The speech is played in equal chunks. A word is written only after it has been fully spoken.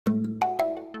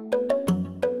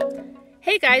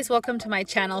Hey guys, welcome to my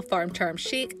channel Farm Charm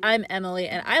Chic. I'm Emily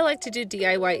and I like to do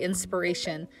DIY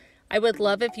inspiration. I would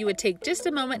love if you would take just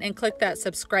a moment and click that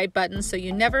subscribe button so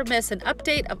you never miss an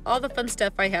update of all the fun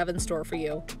stuff I have in store for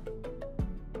you.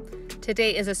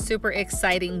 Today is a super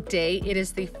exciting day. It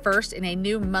is the first in a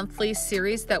new monthly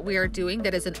series that we are doing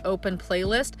that is an open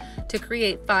playlist to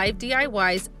create 5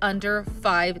 DIYs under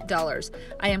 $5.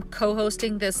 I am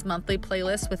co-hosting this monthly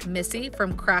playlist with Missi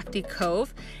from Crafty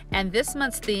Cove, and this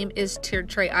month's theme is tiered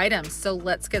tray items. So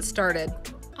let's get started.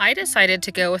 I decided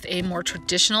to go with a more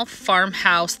traditional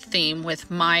farmhouse theme with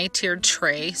my tiered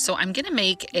tray. So I'm going to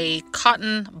make a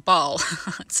cotton ball.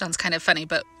 It sounds kind of funny,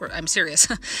 but I'm serious.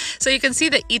 So you can see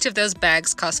that each of those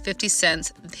bags cost 50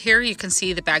 cents. Here you can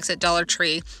see the bags at Dollar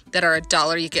Tree that are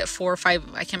 $1. You get 4 or 5,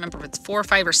 I can't remember if it's 4 or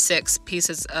 5 or 6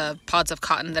 pieces of pods of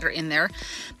cotton that are in there.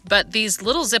 But these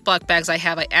little Ziploc bags I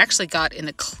actually got in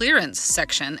the clearance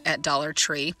section at Dollar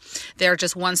Tree. They're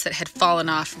just ones that had fallen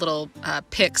off, little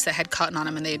picks that had cotton on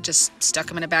them, and they just stuck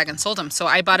them in a bag and sold them. So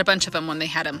I bought a bunch of them when they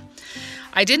had them.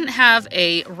 I didn't have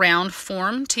a round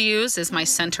form to use as my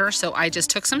center, so I just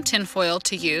took some tin foil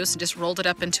to use and just rolled it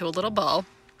up into a little ball.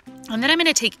 And then I'm going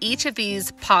to take each of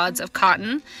these pods of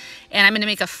cotton and I'm going to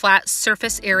make a flat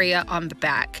surface area on the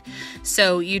back.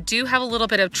 So you do have a little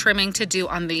bit of trimming to do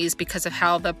on these because of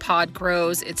how the pod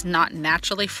grows. It's not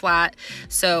naturally flat.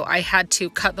 So I had to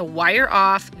cut the wire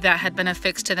off that had been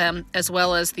affixed to them, as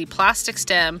well as the plastic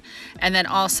stem. And then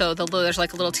also there's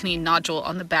like a little teeny nodule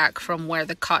on the back from where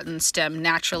the cotton stem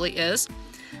naturally is.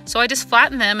 So I just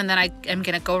flatten them, and then I am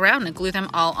going to go around and glue them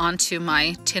all onto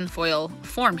my tinfoil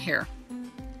form here.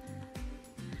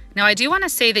 Now I do want to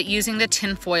say that using the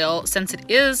tin foil, since it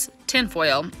is tin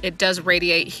foil, it does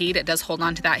radiate heat. It does hold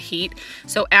on to that heat.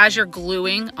 So as you're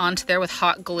gluing onto there with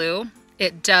hot glue,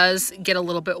 it does get a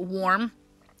little bit warm.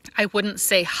 I wouldn't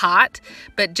say hot,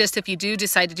 but just if you do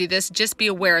decide to do this, just be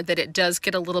aware that it does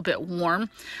get a little bit warm.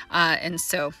 And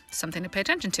so something to pay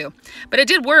attention to. But it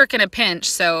did work in a pinch,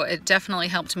 so it definitely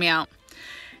helped me out.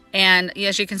 And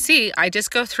as you can see, I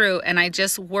just go through and I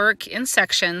just work in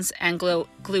sections and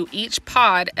glue each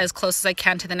pod as close as I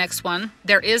can to the next one.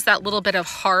 There is that little bit of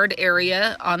hard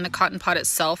area on the cotton pod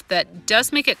itself that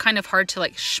does make it kind of hard to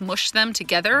like smush them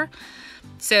together.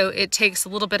 So it takes a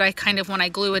little bit, when I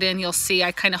glue it in, you'll see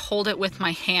I kind of hold it with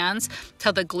my hands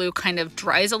till the glue kind of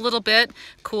dries a little bit,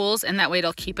 cools, and that way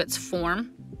it'll keep its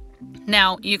form.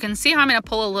 Now you can see how I'm going to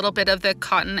pull a little bit of the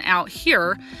cotton out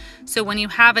here. So when you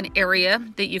have an area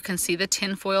that you can see the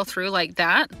tin foil through like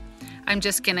that, I'm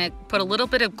just going to put a little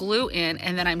bit of glue in,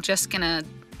 and then I'm just going to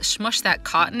smush that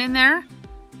cotton in there,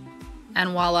 and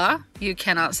voila, you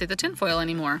cannot see the tin foil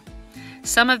anymore.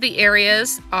 Some of the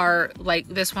areas are like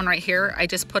this one right here. I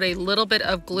just put a little bit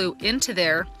of glue into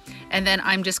there, and then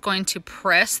I'm just going to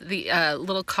press the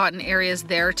little cotton areas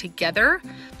there together,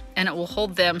 and it will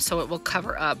hold them so it will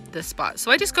cover up the spot. So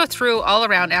I just go through all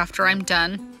around after I'm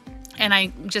done, and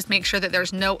I just make sure that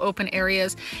there's no open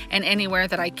areas, and anywhere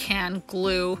that I can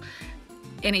glue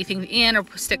anything in or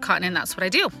stick cotton in, that's what I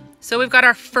do. So we've got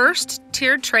our first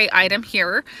tiered tray item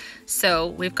here. So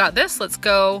we've got this, let's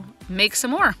go make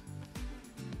some more.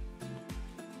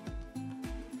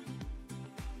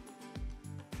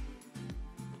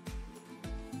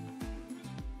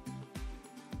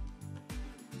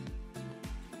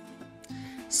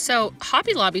 So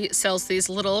Hobby Lobby sells these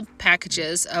little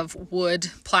packages of wood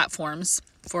platforms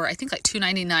for I think like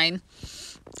 $2.99.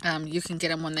 You can get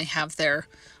them when they have their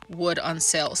wood on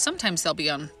sale. Sometimes they'll be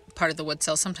on part of the wood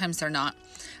sale, sometimes they're not.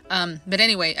 But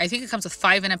anyway, I think it comes with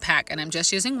 5 in a pack, and I'm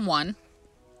just using 1.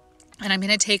 And I'm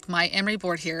going to take my emery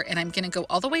board here, and I'm going to go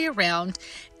all the way around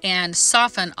and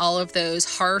soften all of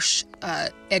those harsh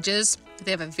edges.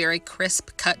 They have a very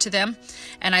crisp cut to them,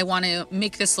 and I want to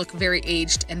make this look very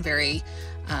aged and very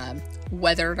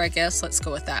weathered, I guess. Let's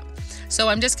go with that. So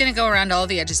I'm just going to go around all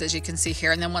the edges, as you can see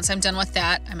here, and then once I'm done with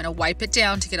that, I'm going to wipe it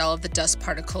down to get all of the dust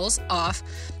particles off.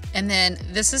 And then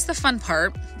this is the fun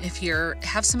part. If you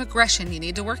have some aggression you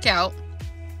need to work out,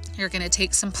 you're going to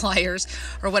take some pliers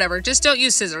or whatever. Just don't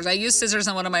use scissors. I used scissors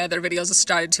in one of my other videos. I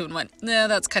started to and went, no,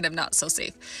 that's kind of not so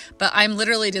safe. But I'm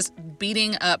literally just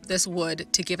beating up this wood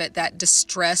to give it that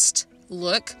distressed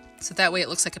look. So that way it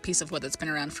looks like a piece of wood that's been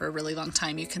around for a really long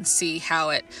time. You can see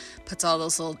how it puts all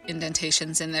those little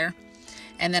indentations in there.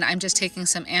 And then I'm just taking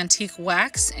some antique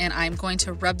wax and I'm going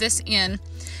to rub this in.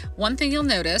 One thing you'll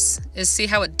notice is see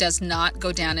how it does not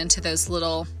go down into those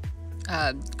little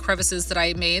crevices that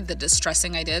I made, the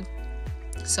distressing I did.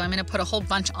 So I'm going to put a whole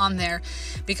bunch on there,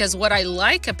 because what I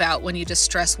like about when you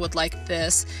distress wood like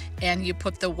this and you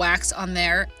put the wax on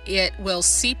there, it will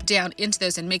seep down into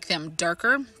those and make them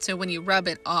darker. So when you rub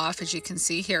it off, as you can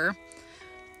see here,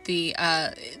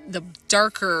 the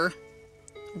darker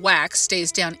wax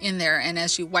stays down in there, and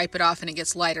as you wipe it off and it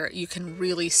gets lighter, you can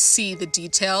really see the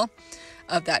detail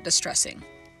of that distressing.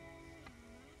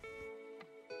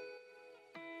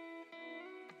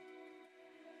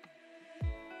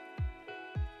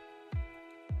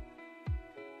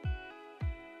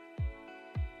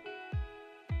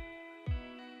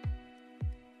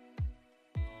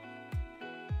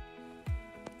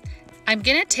 I'm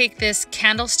gonna take this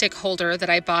candlestick holder that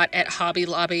I bought at Hobby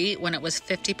Lobby when it was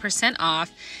 50%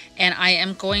 off, and I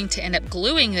am going to end up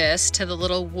gluing this to the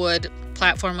little wood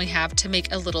platform we have to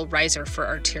make a little riser for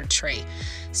our tiered tray.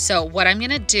 So what I'm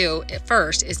gonna do at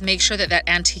first is make sure that that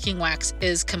antiquing wax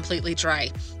is completely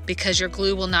dry, because your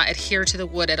glue will not adhere to the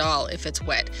wood at all if it's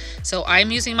wet. So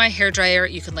I'm using my hair dryer.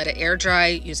 You can let it air dry,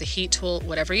 use a heat tool,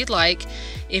 whatever you'd like.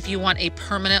 If you want a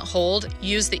permanent hold,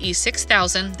 use the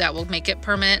E6000, that will make it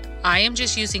permanent. I am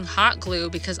just using hot glue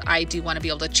because I do want to be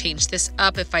able to change this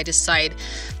up if I decide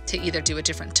to either do a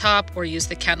different top or use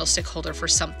the candlestick holder for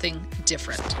something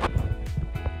different.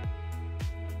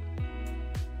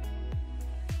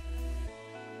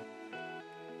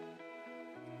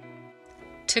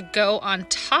 To go on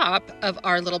top of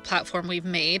our little platform we've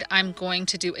made, I'm going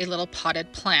to do a little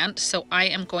potted plant. So I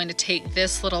am going to take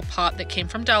this little pot that came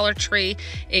from Dollar Tree.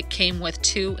 It came with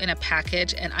 2 in a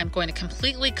package, and I'm going to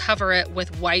completely cover it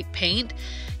with white paint.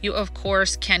 You of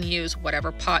course can use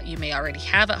whatever pot you may already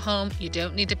have at home. You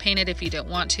don't need to paint it if you don't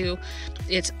want to.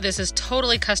 This is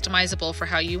totally customizable for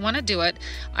how you want to do it.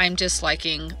 I'm just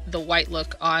liking the white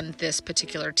look on this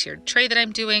particular tiered tray that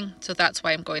I'm doing, so that's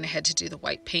why I'm going ahead to do the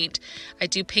white paint. I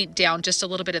do paint down just a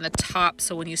little bit in the top,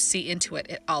 so when you see into it,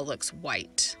 it all looks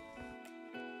white.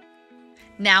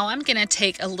 Now I'm gonna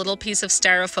take a little piece of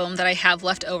styrofoam that I have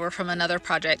left over from another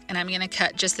project, and I'm gonna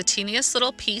cut just the teeniest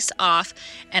little piece off,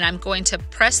 and I'm going to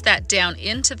press that down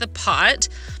into the pot.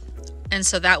 And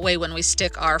so that way when we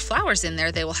stick our flowers in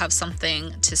there, they will have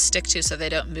something to stick to so they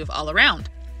don't move all around.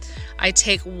 I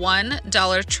take one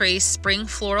Dollar Tree spring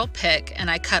floral pick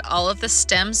and I cut all of the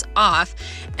stems off,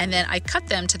 and then I cut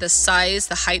them to the size,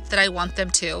 the height that I want them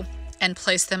to, and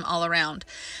place them all around.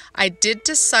 I did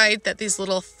decide that these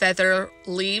little feather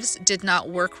leaves did not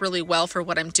work really well for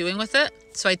what I'm doing with it,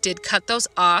 so I did cut those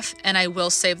off, and I will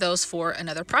save those for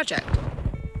another project.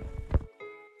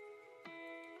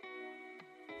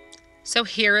 So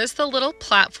here is the little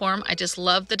platform. I just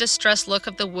love the distressed look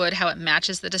of the wood, how it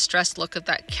matches the distressed look of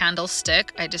that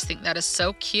candlestick. I just think that is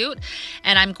so cute.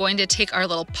 And I'm going to take our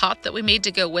little pot that we made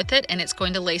to go with it, and it's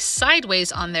going to lay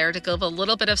sideways on there to give a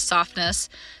little bit of softness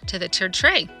to the tiered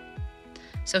tray.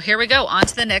 So here we go, on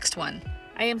to the next one.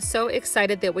 I am so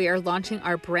excited that we are launching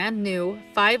our brand new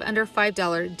 5 under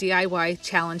 $5 DIY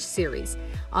challenge series.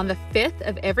 On the 5th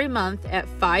of every month at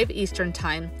 5 Eastern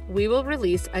Time, we will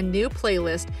release a new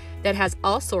playlist that has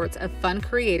all sorts of fun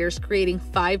creators creating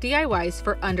 5 DIYs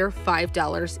for under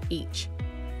 $5 each.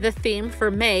 The theme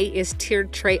for May is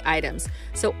tiered tray items,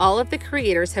 so all of the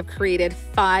creators have created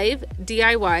 5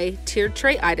 DIY tiered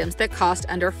tray items that cost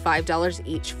under $5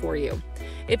 each for you.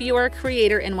 If you are a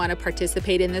creator and want to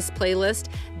participate in this playlist,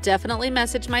 definitely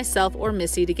message myself or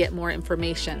Missy to get more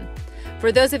information.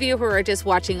 For those of you who are just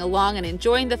watching along and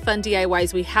enjoying the fun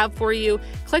DIYs we have for you,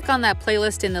 click on that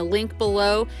playlist in the link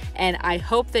below, and I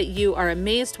hope that you are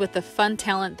amazed with the fun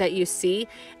talent that you see,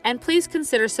 and please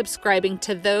consider subscribing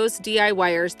to those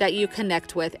DIYers that you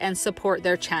connect with and support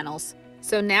their channels.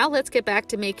 So now let's get back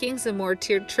to making some more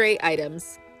tiered tray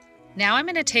items. Now I'm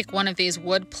going to take one of these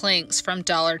wood planks from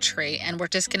Dollar Tree, and we're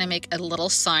just going to make a little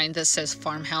sign that says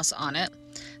Farmhouse on it.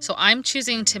 So I'm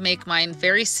choosing to make mine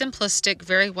very simplistic,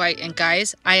 very white, and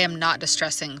guys, I am not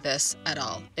distressing this at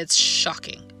all. It's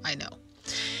shocking, I know.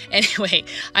 Anyway,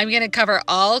 I'm going to cover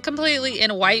all completely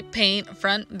in white paint,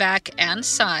 front, back, and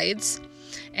sides.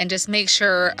 And just make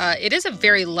sure, it is a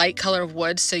very light color of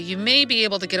wood, so you may be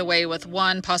able to get away with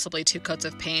 1, possibly 2 coats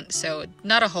of paint, so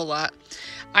not a whole lot.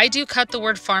 I do cut the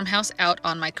word Farmhouse out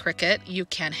on my Cricut. You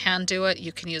can hand do it,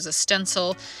 you can use a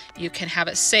stencil, you can have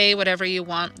it say whatever you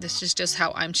want. This is just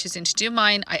how I'm choosing to do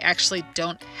mine. I actually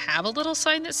don't have a little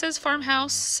sign that says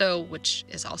Farmhouse, so which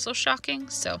is also shocking.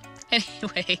 So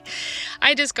anyway,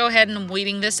 I just go ahead and I'm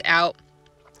weeding this out.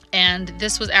 And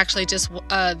this was actually just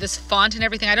this font and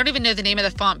everything. I don't even know the name of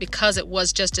the font because it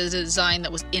was just a design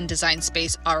that was in Design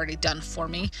Space already done for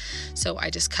me. So I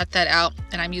just cut that out,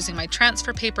 and I'm using my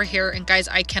transfer paper here. And guys,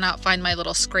 I cannot find my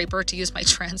little scraper to use my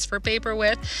transfer paper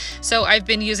with. So I've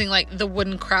been using like the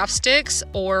wooden craft sticks,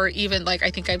 or even like I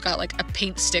think I've got like a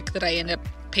paint stick that I end up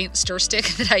paint stir stick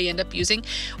that I end up using,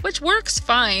 which works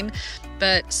fine,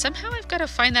 but somehow I've got to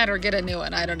find that or get a new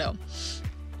one. I don't know.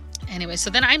 Anyway, so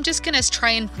then I'm just gonna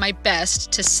try my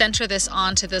best to center this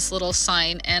onto this little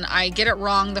sign, and I get it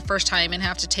wrong the first time and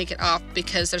have to take it off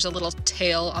because there's a little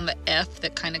tail on the F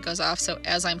that kind of goes off. So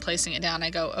as I'm placing it down, I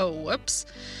go, oh, whoops,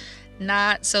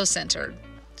 not so centered,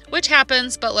 which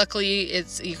happens, but luckily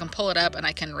you can pull it up and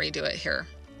I can redo it here.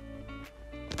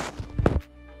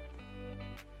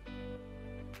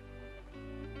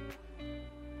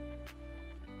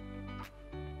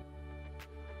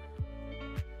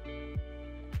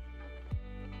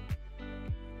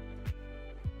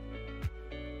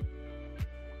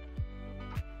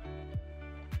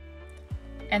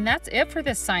 And that's it for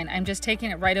this sign. I'm just taking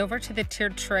it right over to the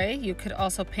tiered tray. You could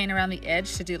also paint around the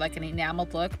edge to do like an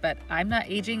enameled look, but I'm not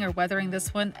aging or weathering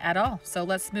this one at all. So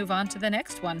let's move on to the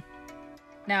next one.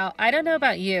 Now, I don't know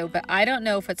about you, but I don't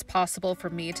know if it's possible for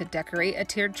me to decorate a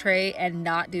tiered tray and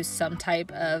not do some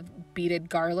type of beaded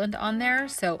garland on there.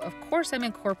 So of course I'm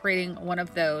incorporating one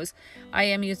of those. I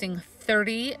am using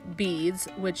 30 beads,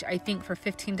 which I think for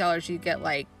 $15 you get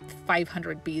like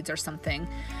 500 beads or something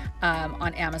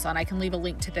on Amazon. I can leave a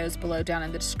link to those below down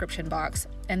in the description box.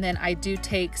 And then I do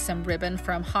take some ribbon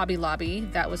from Hobby Lobby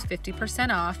that was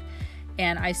 50% off,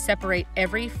 and I separate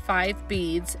every 5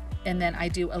 beads, and then I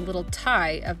do a little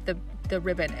tie of the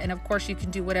ribbon. And of course you can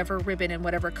do whatever ribbon in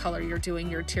whatever color you're doing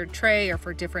your tiered tray, or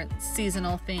for different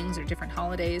seasonal things or different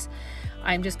holidays.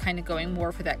 I'm just kind of going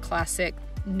more for that classic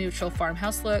neutral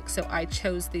farmhouse look, so I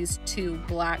chose these 2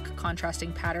 black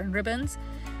contrasting pattern ribbons.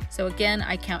 So again,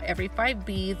 I count every 5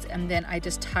 beads, and then I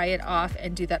just tie it off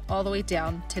and do that all the way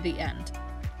down to the end.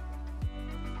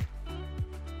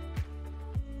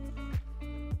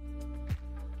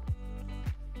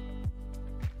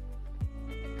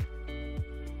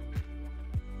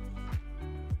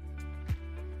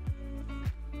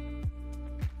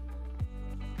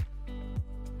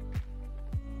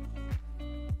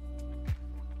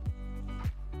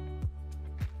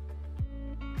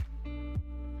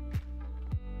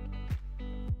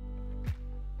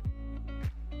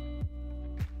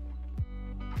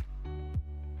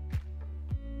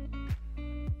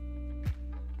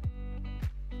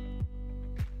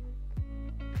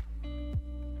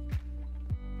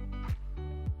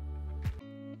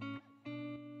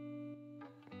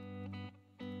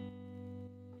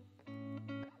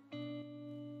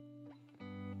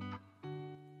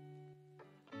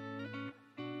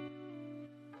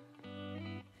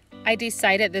 I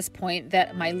decide at this point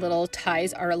that my little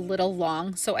ties are a little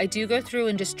long, so I do go through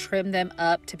and just trim them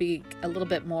up to be a little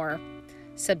bit more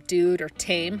subdued or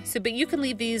tame. But you can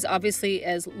leave these obviously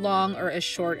as long or as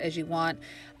short as you want.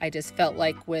 I just felt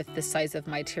like with the size of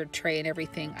my tiered tray and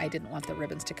everything, I didn't want the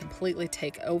ribbons to completely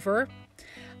take over.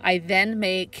 I then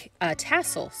make a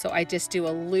tassel, so I just do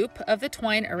a loop of the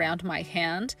twine around my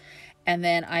hand, and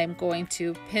then I'm going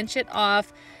to pinch it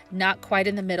off, not quite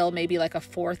in the middle, maybe like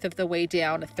 1/4 of the way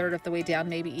down, 1/3 of the way down,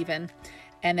 maybe even.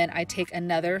 And then I take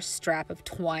another strap of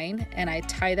twine and I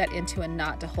tie that into a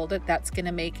knot to hold it. That's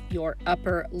gonna make your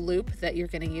upper loop that you're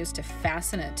gonna use to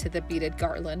fasten it to the beaded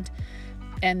garland.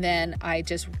 And then I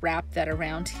just wrap that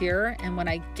around here. And when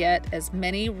I get as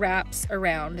many wraps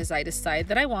around as I decide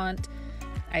that I want,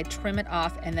 I trim it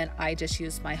off, and then I just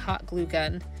use my hot glue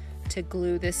gun to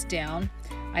glue this down.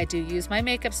 I do use my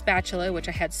makeup spatula, which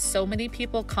I had so many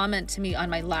people comment to me on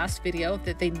my last video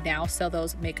that they now sell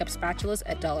those makeup spatulas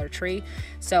at Dollar Tree.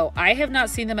 So I have not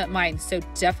seen them at mine, so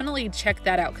definitely check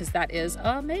that out because that is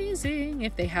amazing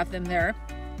if they have them there.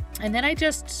 And then I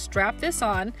just strap this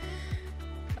on.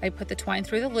 I put the twine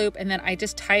through the loop, and then I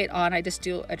just tie it on. I just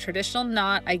do a traditional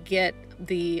knot. I get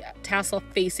the tassel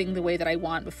facing the way that I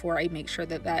want before I make sure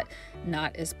that that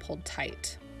knot is pulled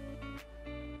tight.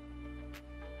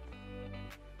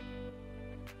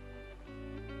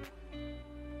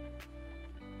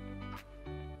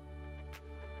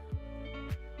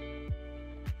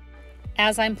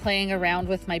 As I'm playing around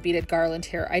with my beaded garland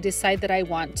here, I decide that I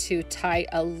want to tie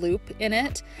a loop in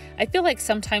it. I feel like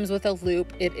sometimes with a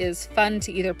loop, it is fun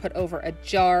to either put over a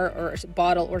jar or a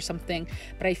bottle or something,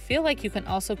 but I feel like you can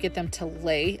also get them to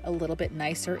lay a little bit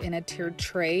nicer in a tiered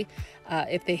tray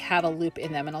if they have a loop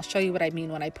in them. And I'll show you what I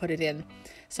mean when I put it in.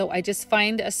 So I just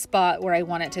find a spot where I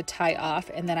want it to tie off,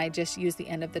 and then I just use the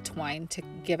end of the twine to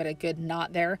give it a good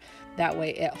knot there. That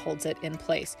way it holds it in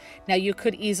place. Now you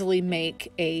could easily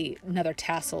make another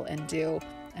tassel and do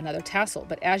another tassel,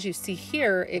 but as you see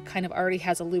here, it kind of already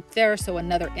has a loop there, so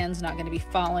another end's not going to be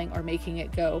falling or making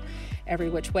it go every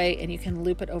which way, and you can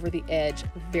loop it over the edge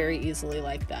very easily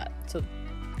like that. So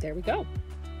there we go.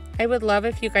 I would love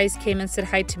if you guys came and said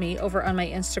hi to me over on my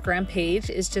Instagram page.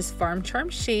 It's just Farm Charm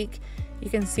Chic. You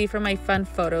can see from my fun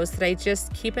photos that I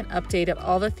just keep an update of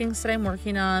all the things that I'm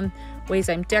working on, ways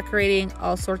I'm decorating,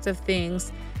 all sorts of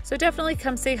things. So definitely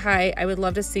come say hi. I would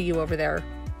love to see you over there.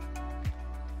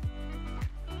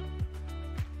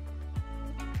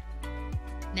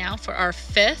 Now for our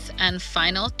fifth and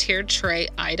final tiered tray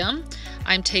item,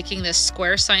 I'm taking this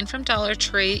square sign from Dollar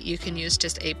Tree. You can use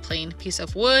just a plain piece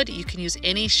of wood. You can use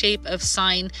any shape of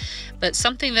sign, but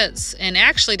something that's, and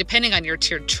actually depending on your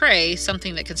tiered tray,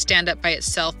 something that can stand up by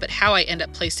itself, but how I end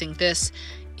up placing this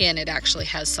in, it actually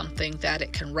has something that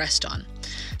it can rest on.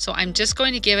 So I'm just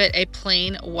going to give it a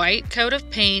plain white coat of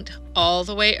paint all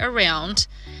the way around.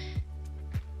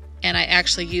 And I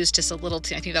actually used just a little,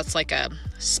 I think that's like a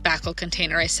spackle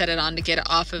container. I set it on to get it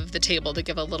off of the table to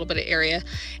give a little bit of area.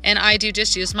 And I do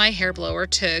just use my hair blower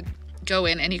to go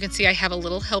in. And you can see I have a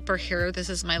little helper here.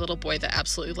 This is my little boy that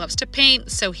absolutely loves to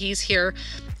paint. So he's here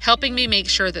helping me make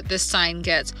sure that this sign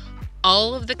gets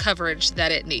all of the coverage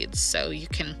that it needs. So you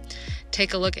can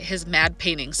take a look at his mad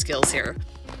painting skills here.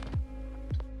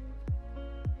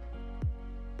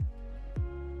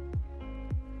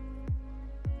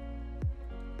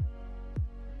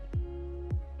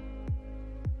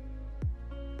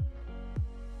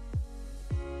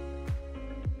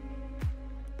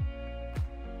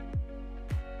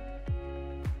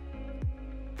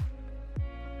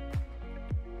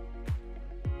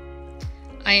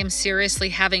 I am seriously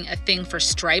having a thing for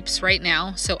stripes right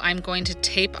now, so I'm going to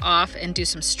tape off and do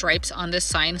some stripes on this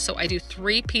sign. So I do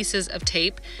 3 pieces of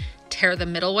tape, tear the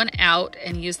middle one out,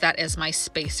 and use that as my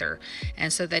spacer.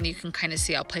 And so then you can kind of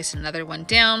see I'll place another one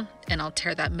down and I'll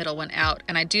tear that middle one out,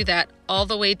 and I do that all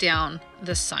the way down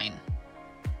the sign.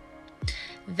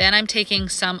 Then I'm taking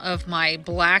some of my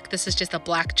black, this is just a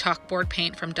black chalkboard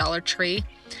paint from Dollar Tree.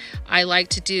 I like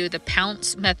to do the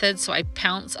pounce method, so I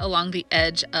pounce along the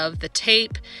edge of the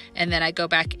tape, and then I go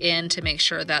back in to make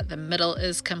sure that the middle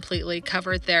is completely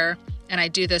covered there. And I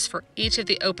do this for each of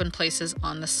the open places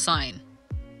on the sign.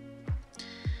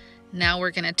 Now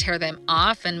we're going to tear them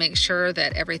off and make sure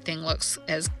that everything looks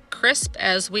as crisp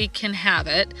as we can have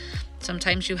it.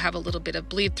 Sometimes you have a little bit of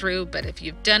bleed through, but if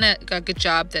you've done a good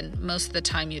job, then most of the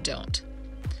time you don't.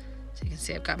 So you can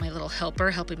see I've got my little helper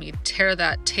helping me tear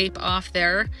that tape off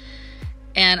there.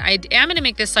 And I am going to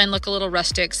make this sign look a little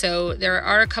rustic, so there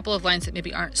are a couple of lines that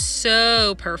maybe aren't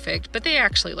so perfect, but they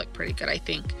actually look pretty good, I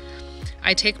think.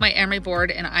 I take my emery board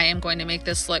and I am going to make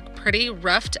this look pretty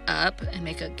roughed up and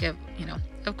make it give, you know,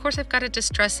 of course I've got to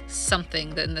distress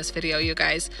something in this video, you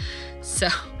guys. So,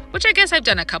 which I guess I've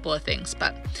done a couple of things,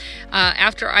 but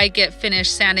after I get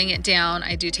finished sanding it down,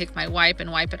 I do take my wipe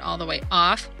and wipe it all the way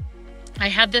off. I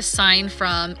had this sign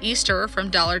from Easter from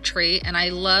Dollar Tree, and I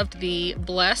loved the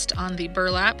blessed on the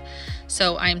burlap.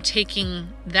 So I'm taking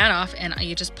that off, and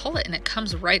you just pull it and it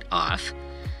comes right off.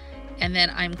 And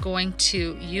then I'm going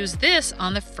to use this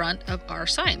on the front of our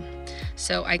sign.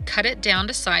 So I cut it down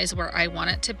to size where I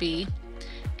want it to be.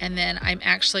 And then I'm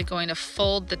actually going to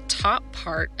fold the top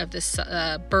part of this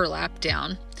burlap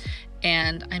down,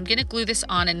 and I'm going to glue this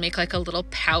on and make like a little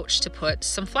pouch to put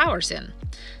some flowers in.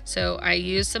 So I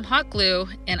used some hot glue,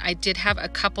 and I did have a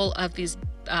couple of these,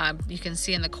 you can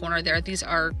see in the corner there, these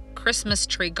are Christmas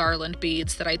tree garland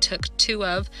beads that I took 2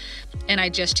 of, and I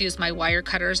just used my wire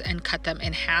cutters and cut them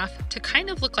in half to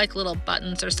kind of look like little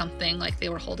buttons or something, like they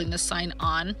were holding the sign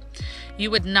on.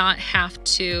 You would not have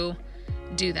to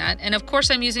do that. And of course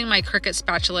I'm using my Cricut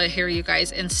spatula here, you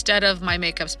guys, instead of my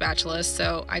makeup spatula,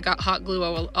 so I got hot glue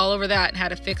all over that and had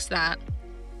to fix that.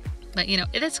 But you know,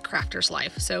 it's a crafter's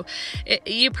life, so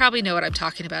you probably know what I'm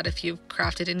talking about if you've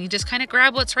crafted, and you just kind of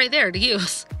grab what's right there to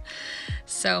use.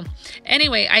 So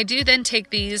anyway, I do then take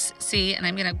these, see, and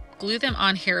I'm gonna glue them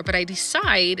on here, but I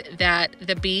decide that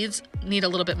the beads need a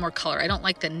little bit more color. I don't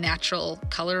like the natural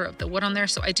color of the wood on there,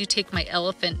 so I do take my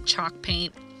elephant chalk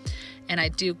paint and I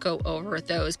do go over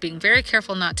those, being very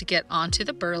careful not to get onto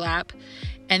the burlap.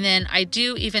 And then I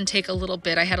do even take a little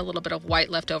bit, I had a little bit of white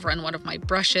left over on one of my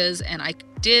brushes, and I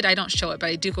don't show it, but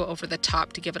I do go over the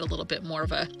top to give it a little bit more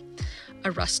of a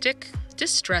rustic,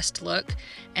 distressed look.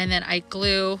 And then I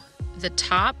glue the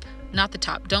top, not the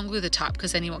top, don't glue the top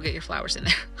because then you won't get your flowers in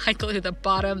there. I glue the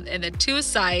bottom and the 2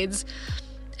 sides,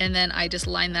 and then I just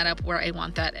line that up where I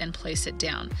want that and place it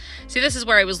down. See, this is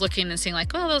where I was looking and seeing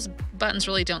like, well, those buttons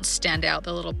really don't stand out,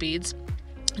 the little beads.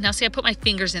 Now see, I put my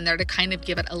fingers in there to kind of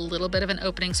give it a little bit of an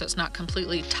opening so it's not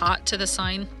completely taut to the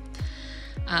sign.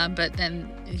 But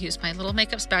then use my little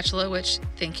makeup spatula, which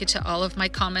thank you to all of my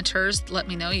commenters. Let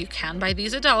me know you can buy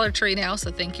these at Dollar Tree now,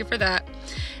 so thank you for that.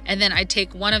 And then I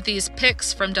take one of these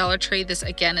picks from Dollar Tree. This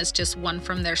again is just one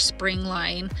from their spring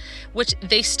line, which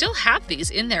they still have these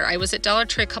in there. I was at Dollar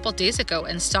Tree a couple days ago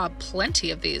and saw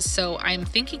plenty of these. So I'm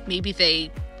thinking maybe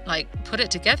they like put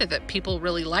it together that people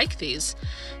really like these.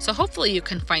 So hopefully you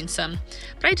can find some.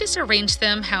 But I just arrange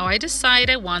them how I decide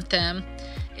I want them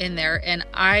in there, and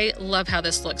I love how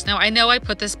this looks. Now I know I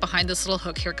put this behind this little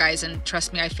hook here, guys, and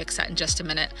trust me, I fix that in just a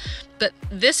minute. But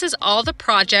this is all the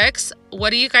projects.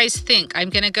 What do you guys think? I'm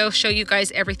gonna go show you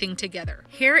guys everything together.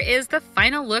 Here is the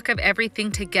final look of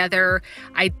everything together.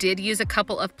 I did use a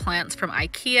couple of plants from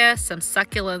IKEA, some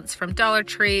succulents from Dollar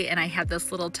Tree, and I had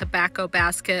this little tobacco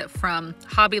basket from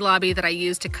Hobby Lobby that I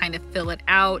used to kind of fill it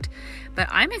out. But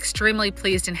I'm extremely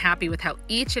pleased and happy with how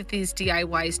each of these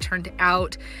DIYs turned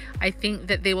out. I think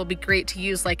that they will be great to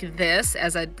use like this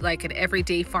as an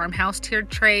everyday farmhouse tiered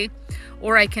tray,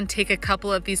 or I can take a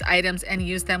couple of these items and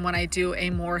use them when I do a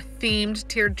more themed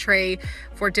tiered tray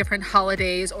for different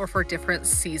holidays or for different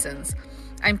seasons.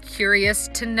 I'm curious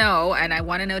to know, and I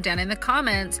want to know down in the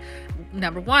comments,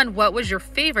 number one, what was your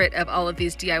favorite of all of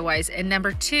these DIYs? And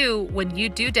number two, when you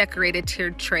do decorate a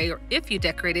tiered tray, or if you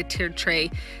decorate a tiered tray,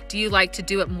 do you like to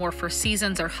do it more for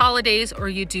seasons or holidays, or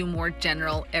you do more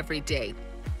general every day?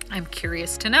 I'm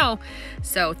curious to know.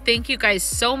 So thank you guys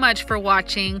so much for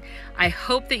watching. I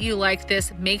hope that you liked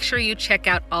this. Make sure you check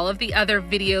out all of the other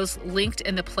videos linked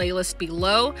in the playlist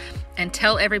below, and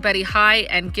tell everybody hi,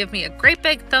 and give me a great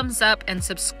big thumbs up, and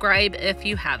subscribe if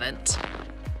you haven't.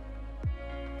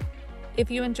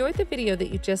 If you enjoyed the video that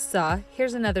you just saw,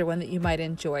 here's another one that you might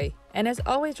enjoy. And as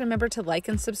always, remember to like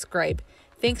and subscribe.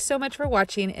 Thanks so much for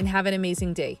watching, and have an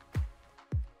amazing day.